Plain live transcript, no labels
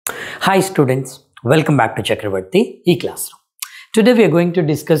Hi students, welcome back to Chakravarthy E Classroom. Today we are going to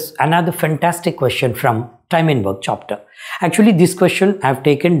discuss another fantastic question from Time and Work chapter. Actually this question I have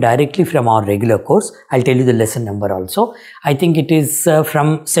taken directly from our regular course. I'll tell you the lesson number also. I think it is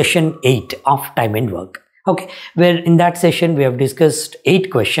from session 8 of Time and Work. Okay, where in that session we have discussed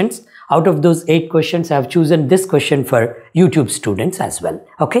 8 questions. Out of those 8 questions, I have chosen this question for YouTube students as well.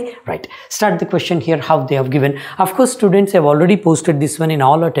 Okay, right. Start the question here, how they have given. Of course, students have already posted this one in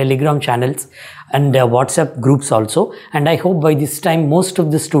all our Telegram channels and WhatsApp groups also. And I hope by this time, most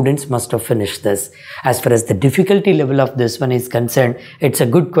of the students must have finished this. As far as the difficulty level of this one is concerned, it's a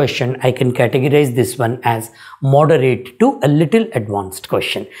good question. I can categorize this one as moderate to a little advanced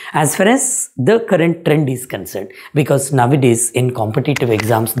question. As far as the current trend is concerned, because nowadays in competitive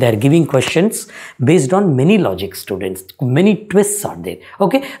exams, they are giving questions based on many logic students. Many twists are there.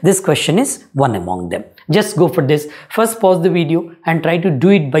 Okay, this question is one among them. Just go for this. First pause the video and try to do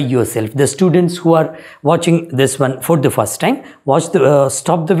it by yourself. The students who are watching this one for the first time,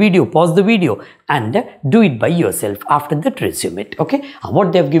 stop the video, pause the video and do it by yourself. After that, resume it. Okay,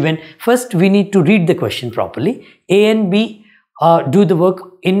 what they have given. First, we need to read the question properly. A and B do the work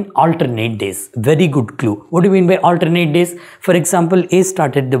in alternate days. Very good clue. What do you mean by alternate days? For example, A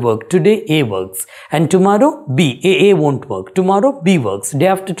started the work. Today A works and tomorrow B. A won't work. Tomorrow B works. Day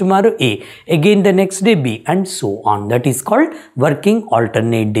after tomorrow A. Again the next day B, and so on. That is called working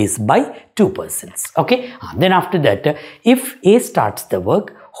alternate days by 2 persons. Okay. Then after that, if A starts the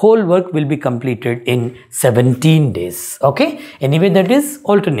work, whole work will be completed in 17 days. Okay. Anyway, that is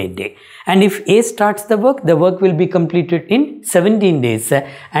alternate day. And if A starts the work will be completed in 17 days.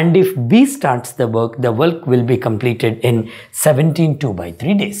 And if B starts the work will be completed in 17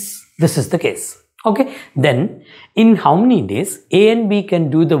 2/3 days. This is the case. Okay. Then, in how many days A and B can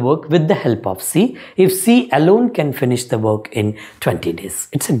do the work with the help of C if C alone can finish the work in 20 days?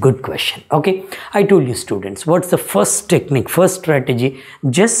 It's a good question. Okay. I told you students, what's the first technique, first strategy?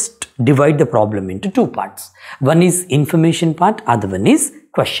 Just divide the problem into 2 parts. One is information part, other one is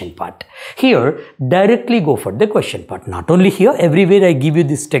question part. Here, directly go for the question part. Not only here, everywhere I give you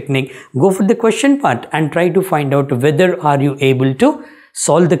this technique. Go for the question part and try to find out whether are you able to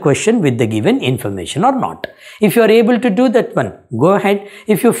solve the question with the given information or not. If you are able to do that one, go ahead.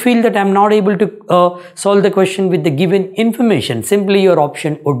 If you feel that I am not able to solve the question with the given information, simply your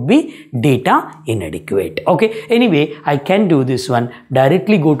option would be data inadequate. Okay. Anyway, I can do this one.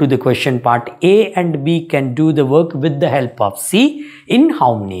 Directly go to the question part. A and B can do the work with the help of C in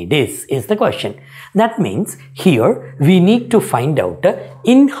how many days is the question. That means here we need to find out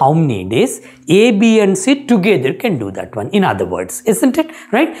in how many days A, B and C together can do that one. In other words, isn't it?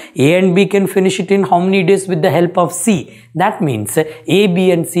 Right? A and B can finish it in how many days with the help of C. That means A,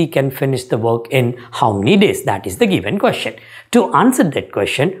 B and C can finish the work in how many days? That is the given question. To answer that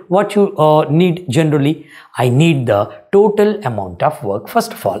question, what you need generally, I need the total amount of work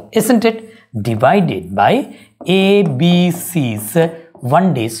first of all, isn't it? Divided by A, B, C's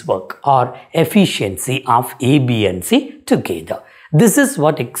 1 day's work or efficiency of A, B and C together. This is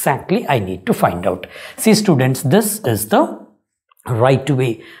what exactly I need to find out. See students, this is the right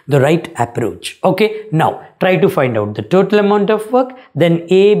way, the right approach. Okay, now try to find out the total amount of work, then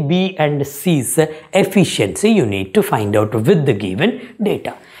A, B and C's efficiency you need to find out with the given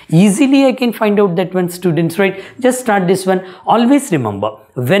data. Easily I can find out that one, students, right? Just start this one. Always remember,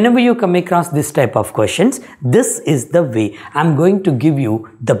 whenever you come across this type of questions, this is the way I'm going to give you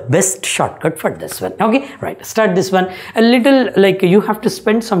the best shortcut for this one. Okay, right. Start this one. A little like you have to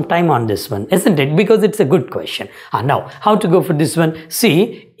spend some time on this one, isn't it? Because it's a good question. Now, how to go for this one?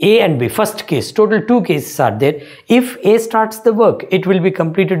 See, A and B, first case, total 2 cases are there. If A starts the work, it will be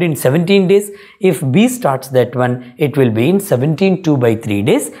completed in 17 days. If B starts that one, it will be in 17 2/3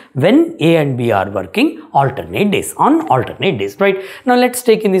 days when A and B are working alternate days, on alternate days, right? Now, let's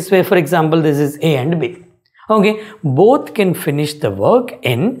take in this way. For example, this is A and B. Okay, both can finish the work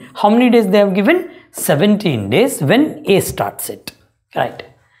in how many days they have given? 17 days when A starts it, right?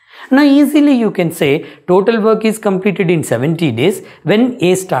 Now, easily you can say total work is completed in 70 days when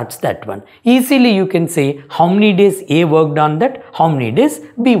A starts that one. Easily you can say how many days A worked on that, how many days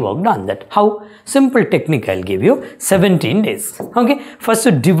B worked on that. How? Simple technique I'll give you. 17 days. Okay. First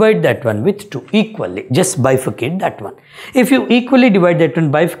you divide that one with 2 equally. Just bifurcate that one. If you equally divide that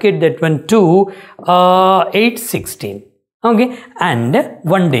one, bifurcate that one to 8, 16. Okay. And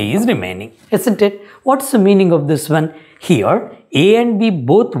 1 day is remaining. Isn't it? What's the meaning of this one? Here, A and B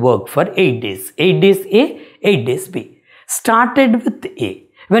both work for 8 days. 8 days A, 8 days B. Started with A.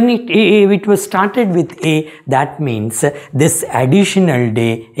 When it was started with A, that means this additional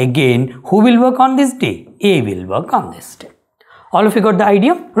day, again, who will work on this day? A will work on this day. All of you got the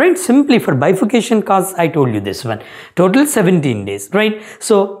idea, right? Simply for bifurcation cause, I told you this one. Total 17 days, right?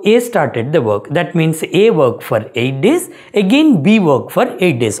 So A started the work. That means A worked for 8 days. Again, B worked for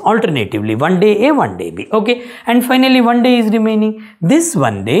 8 days. Alternatively, 1 day A, 1 day B. Okay. And finally, 1 day is remaining. This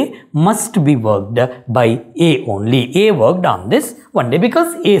 1 day must be worked by A only. A worked on this 1 day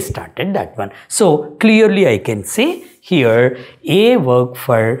because A started that one. So clearly I can say here A worked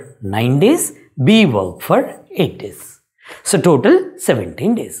for 9 days. B worked for 8 days. So total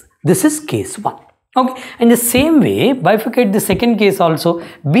 17 days. This is case 1. Okay. In the same way, bifurcate the second case also.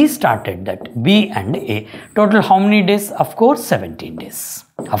 B started that. B and A. Total how many days? Of course 17 days.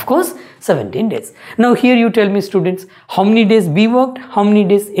 Of course 17 days. Now here you tell me students, how many days B worked? How many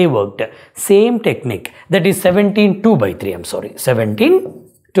days A worked? Same technique. That is 17 2 by 3. I'm sorry.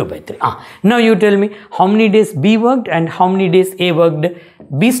 17 2 by 3. Now you tell me how many days B worked and how many days A worked.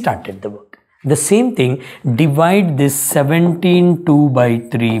 B started the work. The same thing, divide this 17 2 by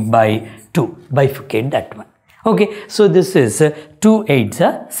 3 by 2. Bifurcate that one. Okay, so this is 2 8s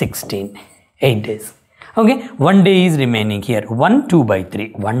are 16. 8 days. Okay, 1 day is remaining here. 1 2 by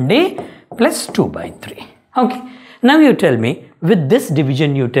 3. 1 day plus 2 by 3. Okay, now you tell me, with this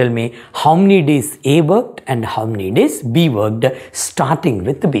division you tell me how many days A worked and how many days B worked starting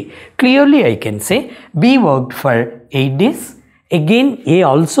with B. Clearly I can say B worked for 8 days. Again, A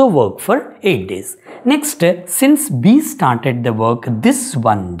also worked for 8 days. Next, since B started the work this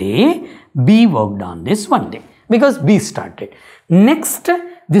 1 day, B worked on this 1 day because B started. Next,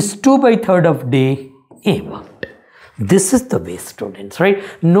 this 2 by 3rd of day, A worked. This is the way, students, right?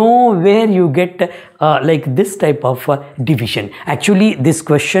 Nowhere you get like this type of division. Actually, this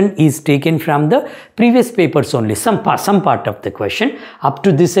question is taken from the previous papers only. Some part of the question. Up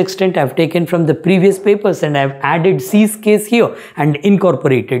to this extent, I have taken from the previous papers and I have added C's case here and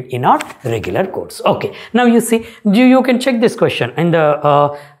incorporated in our regular course. Okay. Now you see, you can check this question in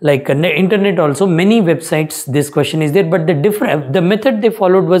the internet also. Many websites this question is there, but the method they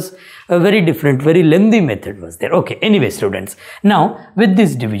followed was a very different, very lengthy method was there. Okay. Anyway, students, now with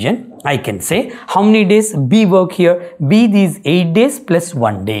this division, I can say how many days B work here? B these 8 days plus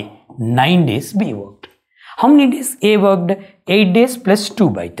 1 day, 9 days B worked. How many days A worked? 8 days plus 2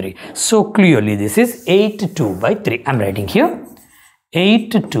 by 3. So clearly this is 8 2 by 3. I'm writing here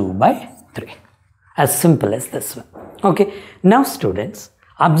 8 2 by 3. As simple as this one. Okay. Now students,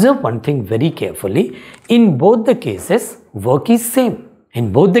 observe one thing very carefully. In both the cases, work is same.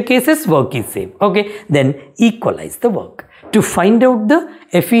 In both the cases, work is same. Okay, then equalize the work to find out the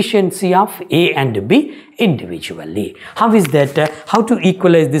efficiency of A and B individually. How is that? How to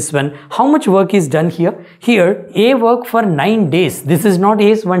equalize this one? How much work is done here? Here, A work for 9 days. This is not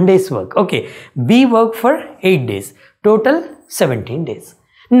A's 1 day's work. Okay, B work for 8 days. Total 17 days.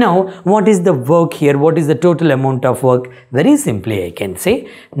 Now, what is the work here? What is the total amount of work? Very simply, I can say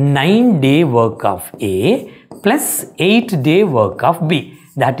 9-day work of A plus 8-day work of B.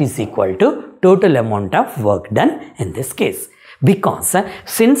 That is equal to total amount of work done in this case. Because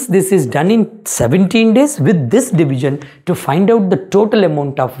since this is done in 17 days with this division, to find out the total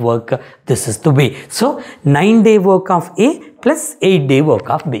amount of work, this is the way. So, 9-day work of A plus 8-day work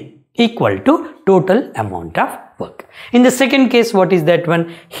of B equal to total amount of work. In the second case, what is that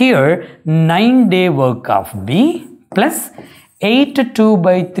one? Here, 9-day work of B plus 8 2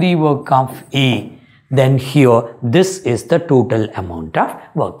 by 3 work of A. Then here, this is the total amount of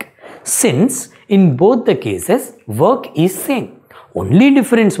work. Since in both the cases, work is same. Only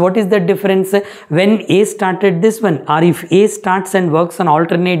difference, what is the difference? When A started this one, or if A starts and works on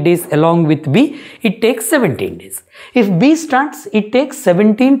alternate days along with B, it takes 17 days. If B starts, it takes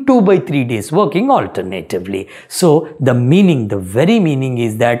 17 2 by 3 days working alternatively. So, the meaning, the very meaning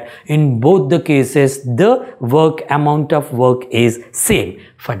is that in both the cases, the work amount of work is same.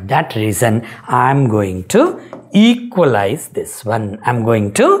 For that reason, I am going to equalize this one. I am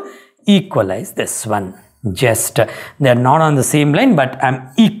going to equalize this one. Just they are not on the same line, but I am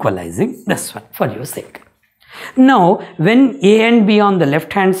equalizing this one for your sake. Now, when A and B on the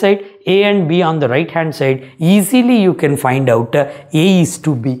left hand side, A and B on the right hand side, easily you can find out A is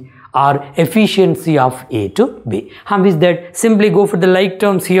to B or efficiency of A to B. How is that? Simply go for the like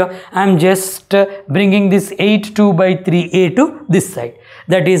terms here. I am just bringing this 8 2 by 3A to this side.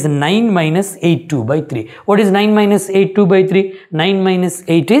 That is 9 minus 8 2 by 3. What is 9 minus 8 2 by 3? 9 minus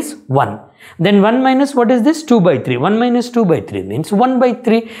 8 is 1. Then 1 minus what is this? 2 by 3. 1 minus 2 by 3 means 1 by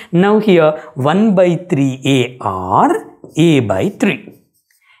 3. Now here 1 by 3A or A by 3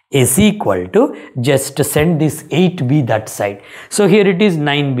 is equal to, just send this 8B that side. So here it is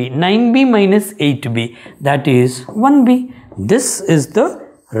 9B. 9B minus 8B, that is 1B. This is the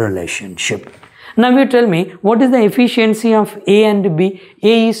relationship. Now you tell me, what is the efficiency of A and B?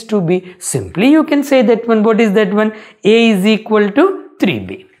 A is to B. Simply you can say that one. What is that one? A is equal to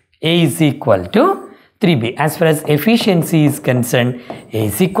 3B. A is equal to 3B. As far as efficiency is concerned, A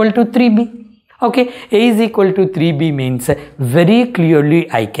is equal to 3B. Okay, A is equal to 3B means very clearly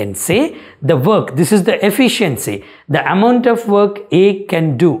I can say the work, this is the efficiency, the amount of work A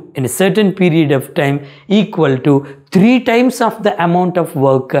can do in a certain period of time equal to 3 times of the amount of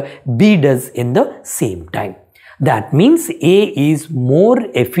work B does in the same time. That means A is more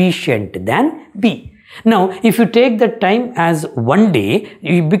efficient than B. Now, if you take the time as 1 day,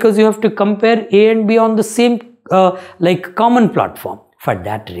 because you have to compare A and B on the same like common platform. For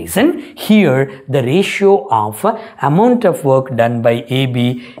that reason, here the ratio of amount of work done by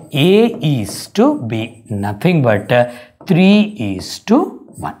AB, A is to B, nothing but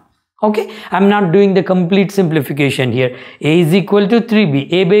 3:1. Okay, I am not doing the complete simplification here. A is equal to 3B,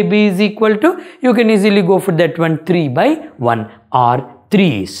 A by B is equal to, you can easily go for that one, 3/1 or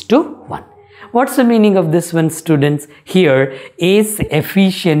 3:1. What's the meaning of this one, students? Here A's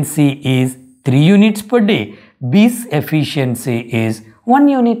efficiency is 3 units per day, B's efficiency is 1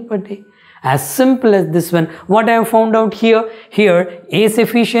 unit per day. As simple as this one. What I have found out here, A's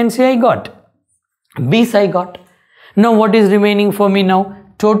efficiency I got, B's I got. Now what is remaining for me now?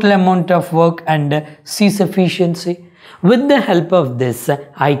 Total amount of work and C's efficiency. With the help of this,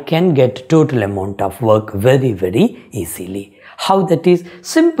 I can get total amount of work very easily. How that is?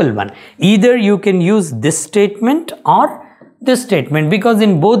 Simple one. Either you can use this statement or this statement, because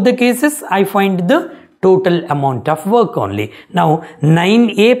in both the cases I find the total amount of work only. Now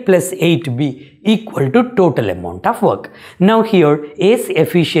 9A plus 8B equal to total amount of work. Now here A's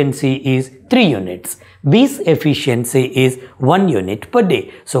efficiency is 3 units. B's efficiency is 1 unit per day.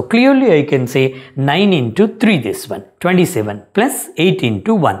 So clearly I can say 9 into 3 this one. 27 plus 8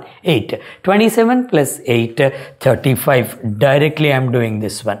 into 1. 8. 27 plus 8. 35. Directly I am doing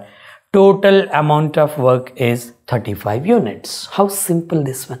this one. Total amount of work is 35 units. How simple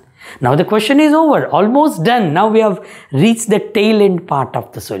this one. Now the question is over, almost done. Now we have reached the tail end part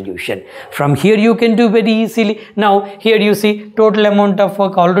of the solution. From here you can do very easily. Now here you see total amount of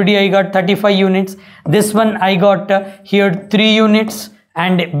work, already I got 35 units. This one I got here 3 units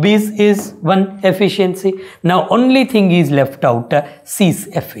and B's is 1 efficiency. Now only thing is left out, C's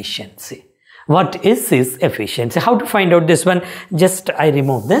efficiency. What is C's efficiency? How to find out this one? Just I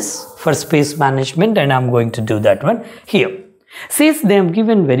remove this for space management and I'm going to do that one here. Since they have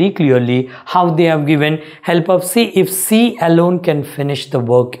given very clearly how they have given help of C if C alone can finish the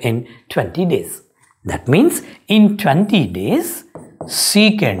work in 20 days. That means in 20 days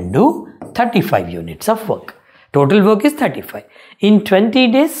C can do 35 units of work. Total work is 35. In 20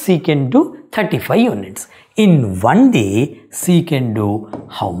 days C can do 35 units. In 1 day C can do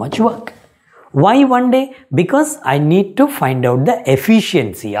how much work? Why 1 day? Because I need to find out the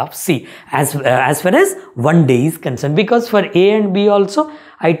efficiency of C as far as 1 day is concerned. Because for A and B also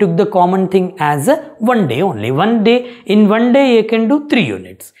I took the common thing as a 1 day only. 1 day, in 1 day A can do 3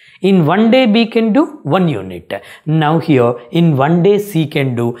 units. In 1 day B can do 1 unit. Now here in 1 day C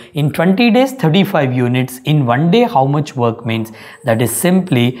can do, in 20 days 35 units. In 1 day how much work means? That is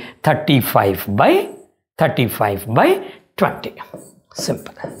simply 35 by 20.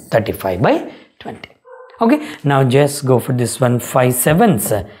 Simple. 35 by 20. Okay, now just go for this one, 5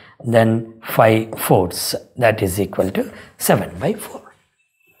 sevens, then 5 fourths, that is equal to 7 by 4.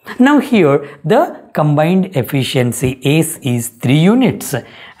 Now here the combined efficiency A's is 3 units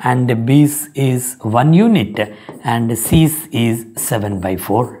and B's is 1 unit and C's is 7 by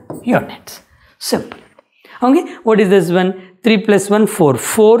 4 units. Simple. Okay, what is this one? 3 plus 1, 4.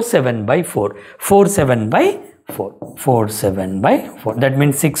 4, 7 by 4. 4, 7 by 4. 4, 7 by 4. That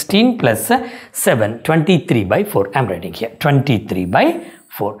means 16 plus 7, 23 by 4. I am writing here 23 by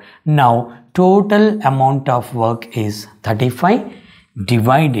 4. Now total amount of work is 35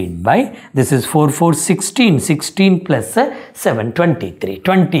 divided by, this is 4, 4, 16. 16 plus 7, 23.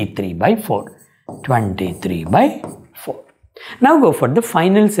 23 by 4. 23 by 4. Now go for the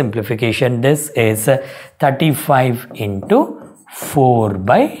final simplification. This is 35 into 4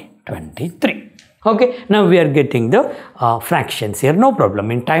 by 23. Okay, now we are getting the fractions here, no problem.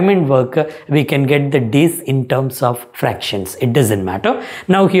 In time and work, we can get the days in terms of fractions. It doesn't matter.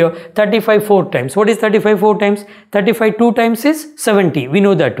 Now here, 35 4 times. What is 35 4 times? 35 2 times is 70. We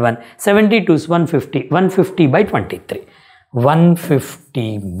know that one. 72 is 150. 150 by 23.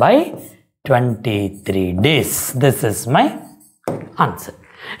 150 by 23 days. This is my answer.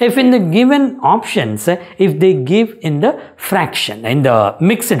 If in the given options, if they give in the fraction, in the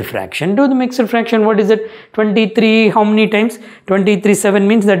mixed fraction, do the mixed fraction, what is it? 23, how many times? 23, 7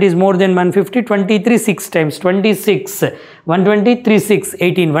 means that is more than 150. 23, 6 times, 26, 120, 3, 6,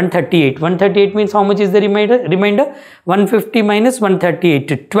 18, 138. 138 means how much is the remainder? 150 minus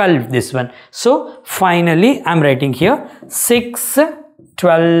 138, 12 this one. So, finally, I am writing here 6,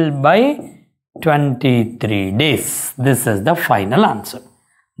 12 by 23 days. This is the final answer.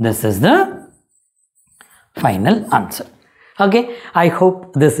 This is the final answer. Okay, I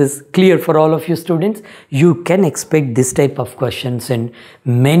hope this is clear for all of you students. You can expect this type of questions in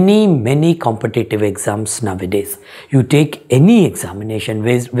many competitive exams nowadays. You take any examination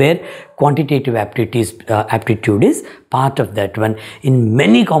where quantitative aptitude is part of that one. In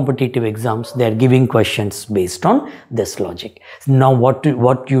many competitive exams, they are giving questions based on this logic. Now,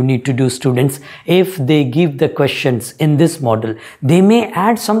 what you need to do, students, if they give the questions in this model, they may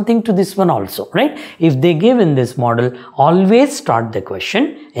add something to this one also, right? If they give in this model, always start the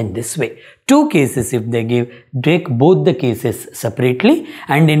question in this way. Two cases, if they give, take both the cases separately,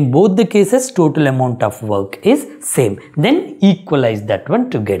 and in both the cases total amount of work is same, then equalize that one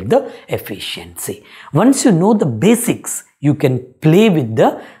to get the efficiency. Once you know the basics, you can play with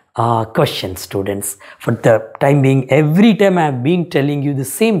the question, students. For the time being, every time I have been telling you the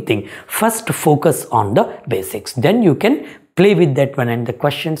same thing. First focus on the basics, then you can play with that one, and the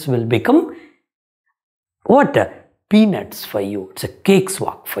questions will become what? Peanuts for you. It's a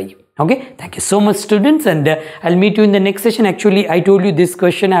cakewalk for you. Okay, thank you so much, students, and I'll meet you in the next session. Actually, I told you this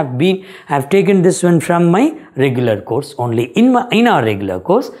question I've taken this one from my regular course. Only in our regular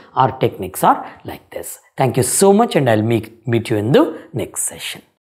course, our techniques are like this. Thank you so much, and I'll meet you in the next session.